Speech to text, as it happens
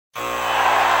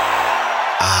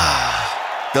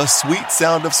The sweet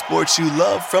sound of sports you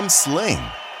love from Sling.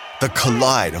 The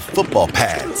collide of football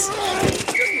pads.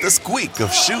 The squeak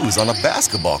of shoes on a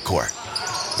basketball court.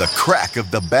 The crack of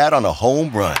the bat on a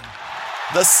home run.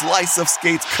 The slice of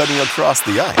skates cutting across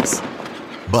the ice.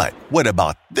 But what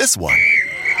about this one?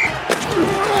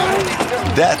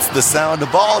 That's the sound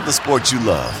of all the sports you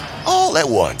love, all at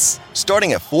once.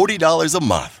 Starting at $40 a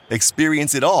month.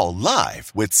 Experience it all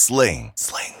live with Sling.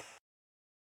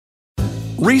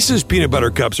 Reese's Peanut Butter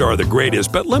Cups are the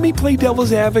greatest, but let me play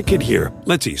devil's advocate here.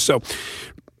 Let's see. So,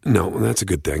 no, that's a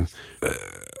good thing.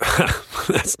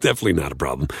 That's definitely not a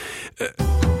problem.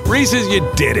 Reese's, you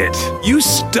did it. You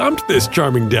stumped this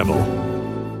charming devil.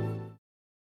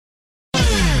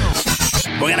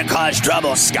 We're going to cause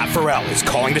trouble. Scott Farrell is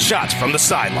calling the shots from the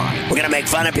sideline. We're going to make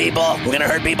fun of people. We're going to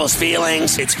hurt people's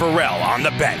feelings. It's Farrell on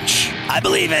the bench. I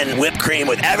believe in whipped cream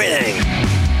with everything.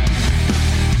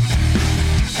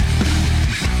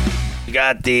 You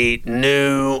got the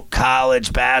new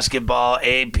college basketball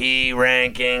AP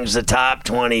rankings, the top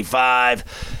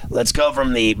 25. Let's go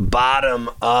from the bottom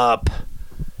up.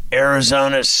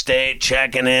 Arizona State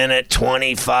checking in at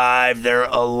 25. They're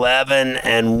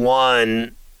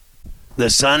 11-1. The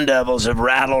Sun Devils have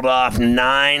rattled off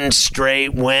 9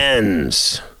 straight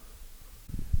wins.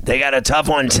 They got a tough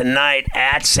one tonight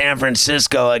at San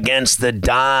Francisco against the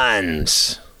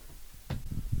Dons.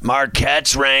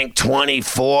 Marquette's ranked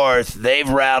 24th. They've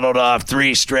rattled off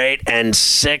 3 straight and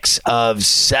 6 of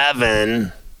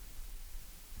 7.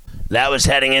 That was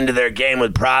heading into their game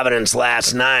with Providence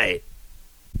last night.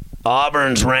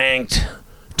 Auburn's ranked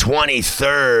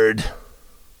 23rd.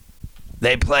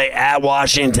 They play at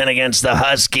Washington against the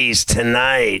Huskies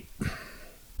tonight.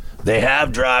 They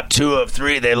have dropped 2 of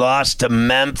 3. They lost to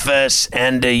Memphis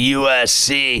and to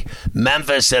USC.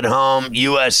 Memphis at home,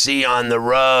 USC on the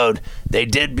road. They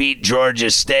did beat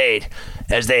Georgia State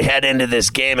as they head into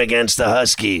this game against the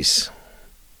Huskies.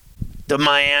 The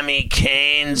Miami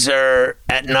Canes are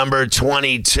at number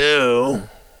 22.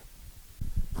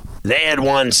 They had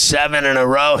won 7 in a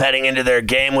row heading into their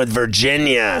game with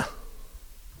Virginia.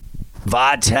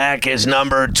 Vatech is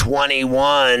number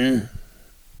 21.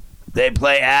 They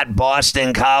play at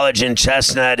Boston College in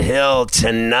Chestnut Hill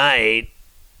tonight.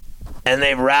 And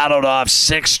they've rattled off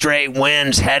 6 straight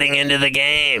wins heading into the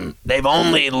game. They've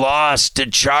only lost to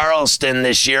Charleston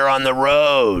this year on the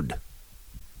road.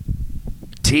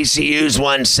 TCU's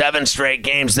won 7 straight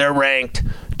games. They're ranked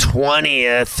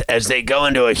 20th as they go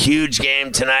into a huge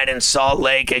game tonight in Salt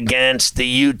Lake against the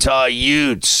Utah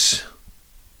Utes.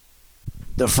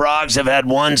 The Frogs have had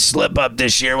one slip-up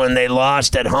this year when they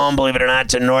lost at home, believe it or not,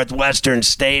 to Northwestern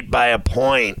State by a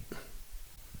point.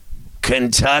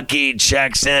 Kentucky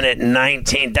checks in at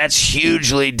 19th. That's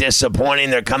hugely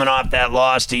disappointing. They're coming off that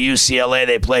loss to UCLA.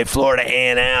 They play Florida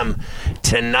A&M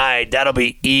tonight. That'll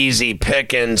be easy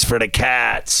pickings for the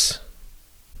Cats.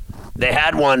 They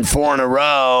had won 4 in a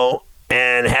row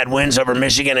and had wins over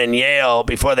Michigan and Yale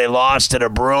before they lost to the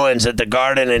Bruins at the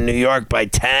Garden in New York by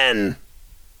 10.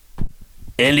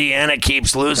 Indiana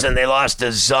keeps losing. They lost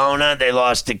to Zona, they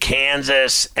lost to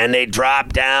Kansas, and they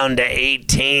dropped down to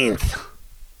 18th.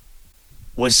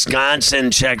 Wisconsin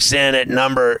checks in at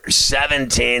number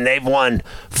 17. They've won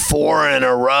 4 in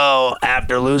a row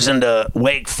after losing to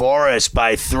Wake Forest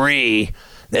by 3.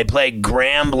 They play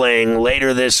Grambling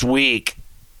later this week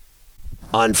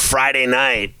on Friday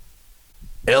night.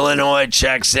 Illinois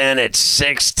checks in at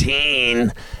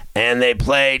 16. And they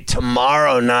play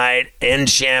tomorrow night in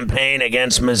Champaign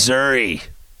against Missouri.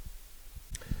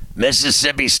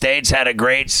 Mississippi State's had a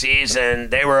great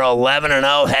season. They were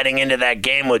 11-0 heading into that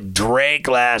game with Drake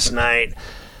last night.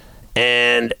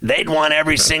 And they'd won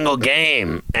every single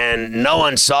game. And no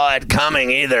one saw it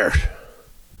coming either.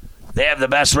 They have the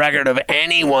best record of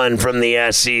anyone from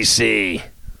the SEC.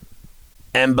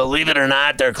 And believe it or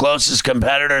not, their closest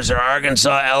competitors are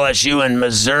Arkansas, LSU, and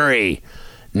Missouri.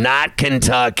 Not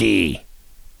Kentucky,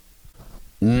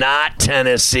 not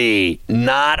Tennessee,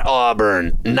 not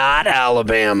Auburn, not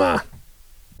Alabama.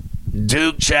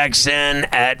 Duke checks in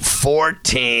at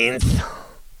 14th,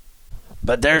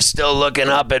 but they're still looking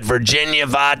up at Virginia,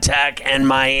 Vatech, and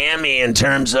Miami in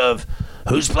terms of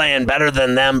who's playing better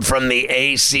than them from the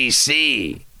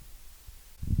ACC.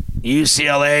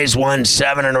 UCLA's won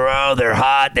 7 in a row. They're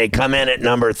hot. They come in at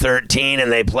number 13,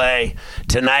 and they play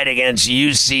tonight against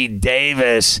UC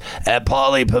Davis at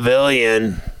Pauley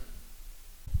Pavilion.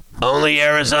 Only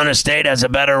Arizona State has a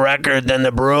better record than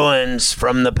the Bruins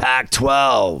from the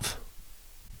Pac-12.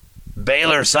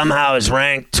 Baylor somehow is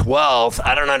ranked 12th.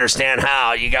 I don't understand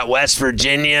how. You got West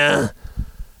Virginia,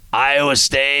 Iowa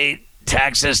State,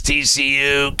 Texas,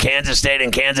 TCU, Kansas State,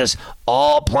 and Kansas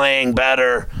all playing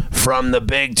better from the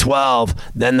Big 12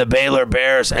 than the Baylor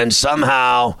Bears, and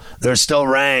somehow they're still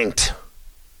ranked.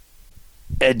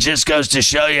 It just goes to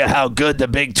show you how good the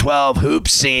Big 12 hoop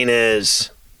scene is.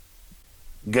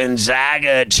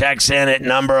 Gonzaga checks in at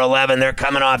number 11. They're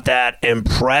coming off that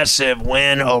impressive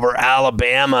win over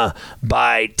Alabama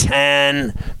by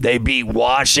 10. They beat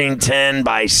Washington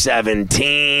by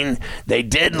 17. They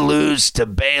did lose to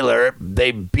Baylor.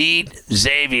 They beat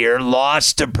Xavier,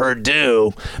 lost to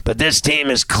Purdue, but this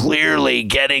team is clearly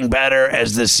getting better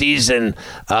as the season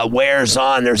wears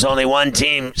on. There's only one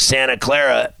team, Santa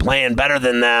Clara, playing better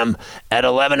than them at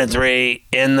 11-3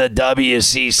 in the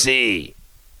WCC.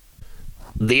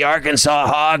 The Arkansas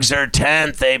Hogs are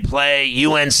 10th. They play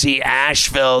UNC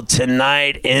Asheville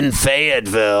tonight in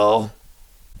Fayetteville.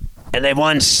 And they've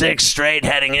won 6 straight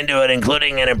heading into it,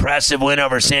 including an impressive win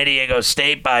over San Diego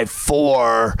State by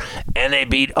 4. And they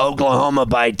beat Oklahoma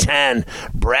by 10.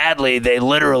 Bradley, they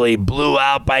literally blew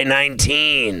out by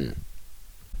 19.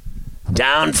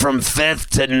 Down from 5th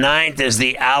to 9th is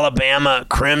the Alabama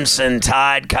Crimson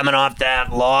Tide, coming off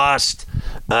that lost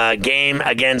game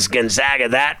against Gonzaga.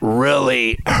 That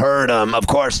really hurt them. Of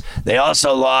course, they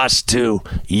also lost to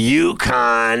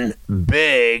UConn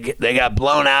big. They got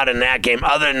blown out in that game.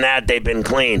 Other than that, they've been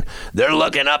clean. They're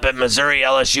looking up at Missouri,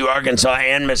 LSU, Arkansas,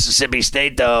 and Mississippi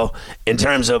State, though, in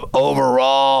terms of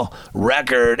overall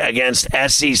record against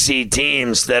SEC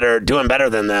teams that are doing better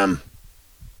than them.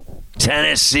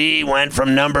 Tennessee went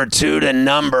from number 2 to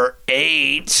number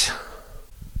 8.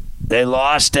 They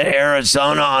lost to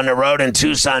Arizona on the road in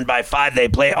Tucson by 5. They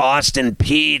play Austin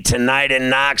Peay tonight in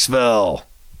Knoxville.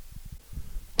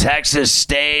 Texas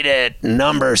State at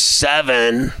number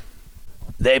 7.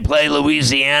 They play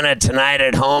Louisiana tonight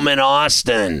at home in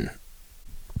Austin.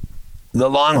 The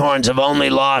Longhorns have only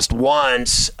lost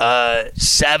once, a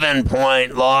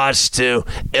 7-point loss to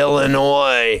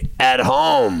Illinois at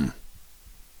home.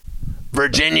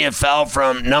 Virginia fell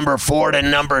from number 4 to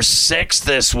number 6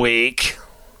 this week.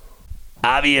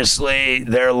 Obviously,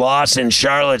 their loss in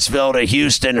Charlottesville to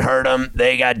Houston hurt them.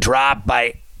 They got dropped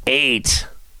by 8.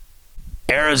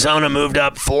 Arizona moved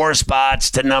up 4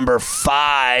 spots to number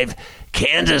 5.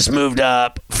 Kansas moved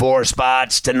up 4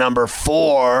 spots to number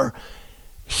 4.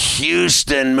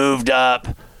 Houston moved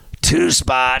up 2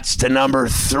 spots to number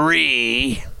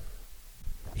 3.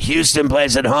 Houston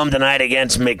plays at home tonight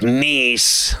against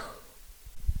McNeese.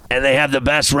 And they have the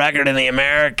best record in the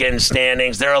American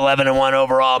standings. They're 11-1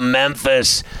 overall.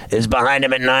 Memphis is behind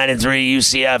them at 9-3.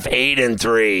 UCF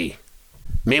 8-3.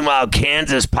 Meanwhile,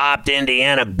 Kansas popped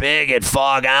Indiana big at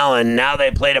Fog Allen. Now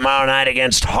they play tomorrow night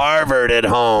against Harvard at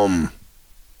home.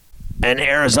 And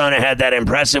Arizona had that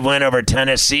impressive win over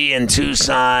Tennessee in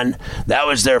Tucson. That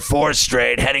was their 4th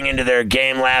straight, heading into their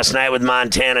game last night with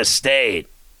Montana State.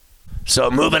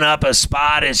 So moving up a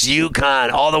spot is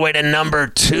UConn, all the way to number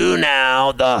 2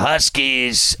 now. The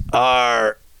Huskies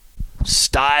are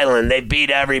styling. They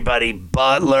beat everybody.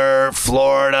 Butler,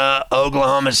 Florida,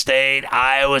 Oklahoma State,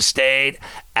 Iowa State,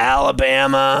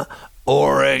 Alabama,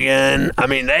 Oregon. I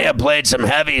mean, they have played some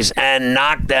heavies and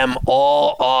knocked them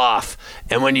all off.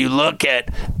 And when you look at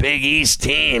Big East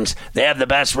teams, they have the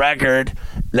best record.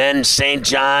 Then St.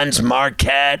 John's,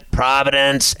 Marquette,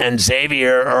 Providence, and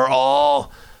Xavier are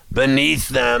all beneath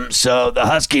them. So the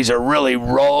Huskies are really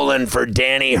rolling for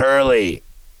Danny Hurley.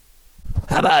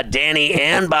 How about Danny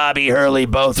and Bobby Hurley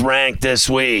both ranked this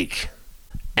week?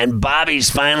 And Bobby's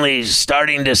finally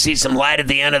starting to see some light at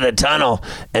the end of the tunnel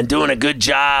and doing a good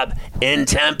job in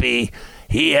Tempe.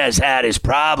 He has had his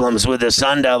problems with the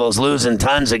Sun Devils, losing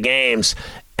tons of games.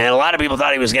 And a lot of people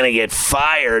thought he was going to get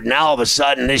fired. Now all of a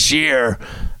sudden this year,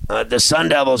 the Sun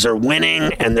Devils are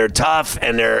winning, and they're tough,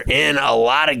 and they're in a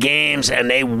lot of games, and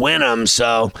they win them.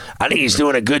 So I think he's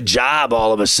doing a good job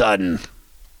all of a sudden.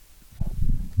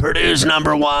 Purdue's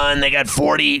number 1. They got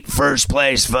 40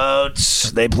 first-place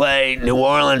votes. They play New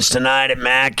Orleans tonight at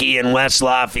Mackey and West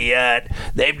Lafayette.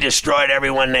 They've destroyed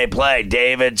everyone they play.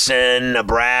 Davidson,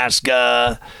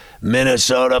 Nebraska,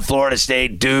 Minnesota, Florida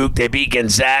State, Duke. They beat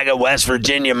Gonzaga, West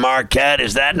Virginia, Marquette.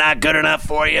 Is that not good enough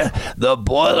for you? The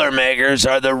Boilermakers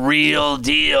are the real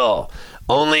deal.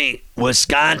 Only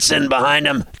Wisconsin behind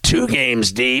them, 2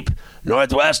 games deep.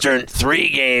 Northwestern, 3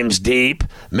 games deep.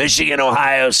 Michigan,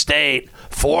 Ohio State,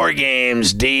 4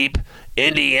 games deep.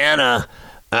 Indiana,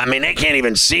 I mean, they can't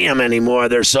even see them anymore.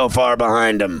 They're so far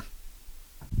behind them.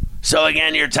 So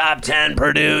again, your top 10,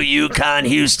 Purdue, UConn,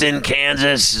 Houston,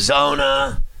 Kansas,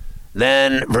 Zona.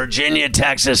 Then Virginia,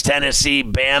 Texas, Tennessee,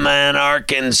 Bama, and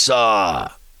Arkansas.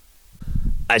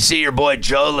 I see your boy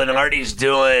Joe Lenardi's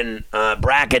doing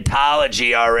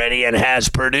bracketology already and has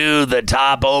Purdue the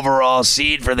top overall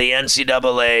seed for the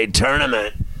NCAA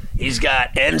tournament. He's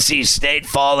got NC State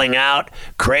falling out,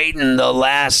 Creighton the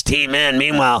last team in.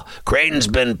 Meanwhile, Creighton's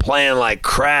been playing like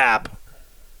crap.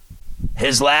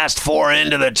 His last 4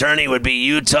 into the tourney would be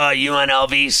Utah,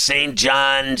 UNLV, St.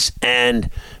 John's,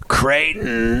 and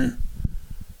Creighton.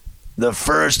 The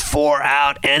first 4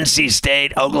 out, NC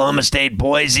State, Oklahoma State,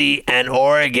 Boise, and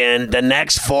Oregon. The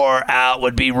next 4 out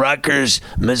would be Rutgers,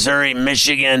 Missouri,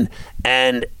 Michigan,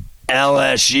 and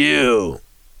LSU.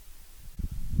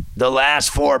 The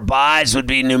last 4 byes would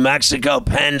be New Mexico,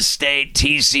 Penn State,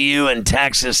 TCU, and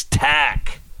Texas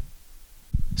Tech.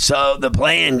 So the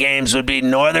play-in games would be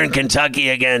Northern Kentucky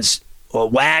against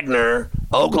Wagner,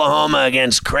 Oklahoma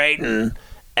against Creighton,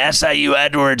 SIU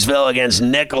Edwardsville against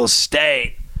Nicholls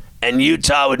State, and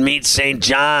Utah would meet St.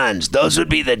 John's. Those would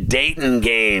be the Dayton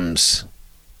games.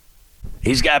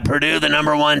 He's got Purdue, the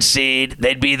number 1 seed.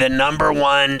 They'd be the number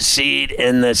 1 seed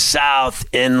in the South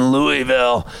in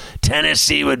Louisville.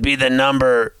 Tennessee would be the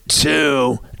number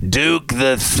 2, Duke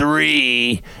the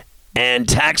 3, and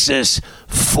Texas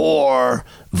 4,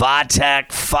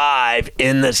 Vatech 5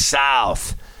 in the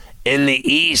South. In the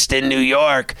East, in New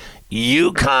York,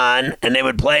 UConn, and they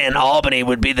would play in Albany,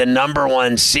 would be the number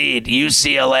 1 seed.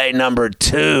 UCLA number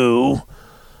 2,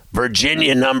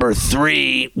 Virginia number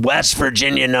 3, West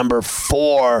Virginia number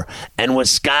 4, and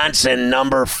Wisconsin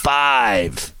number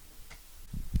 5.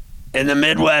 In the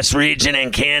Midwest region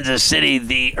in Kansas City,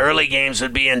 the early games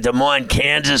would be in Des Moines.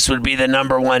 Kansas would be the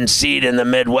number 1 seed in the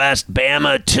Midwest.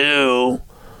 Bama 2,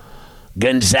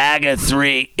 Gonzaga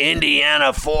 3,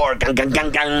 Indiana 4.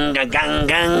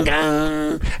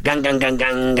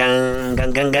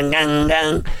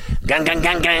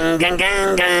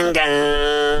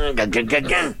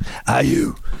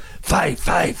 IU. Fight,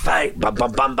 fight, fight. Bum,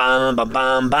 bum, bum, bum, bum,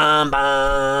 bum, bum,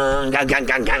 bum.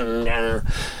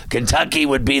 Kentucky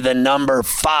would be the number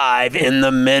 5 in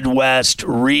the Midwest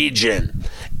region.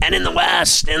 And in the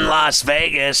West, in Las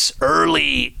Vegas,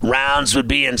 early rounds would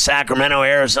be in Sacramento.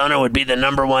 Arizona would be the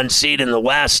number 1 seed in the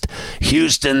West.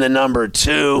 Houston, the number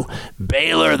 2.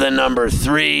 Baylor, the number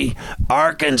 3.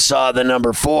 Arkansas, the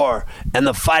number 4. And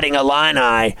the Fighting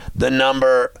Illini, the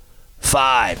number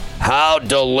 5. How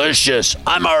delicious.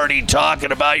 I'm already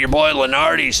talking about your boy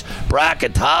Lenardi's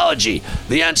bracketology,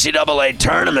 the NCAA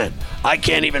tournament. I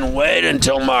can't even wait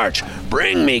until March.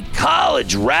 Bring me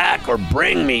college rack or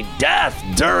bring me death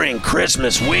during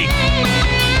Christmas week.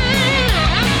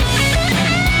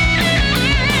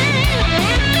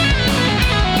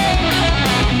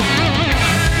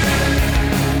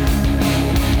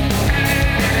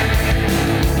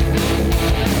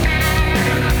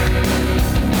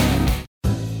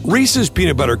 Reese's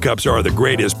Peanut Butter Cups are the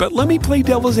greatest, but let me play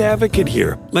devil's advocate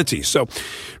here. Let's see. So,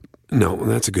 no,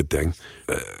 that's a good thing.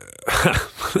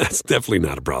 That's definitely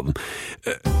not a problem.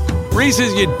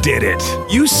 Reese's, you did it.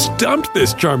 You stumped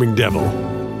this charming devil.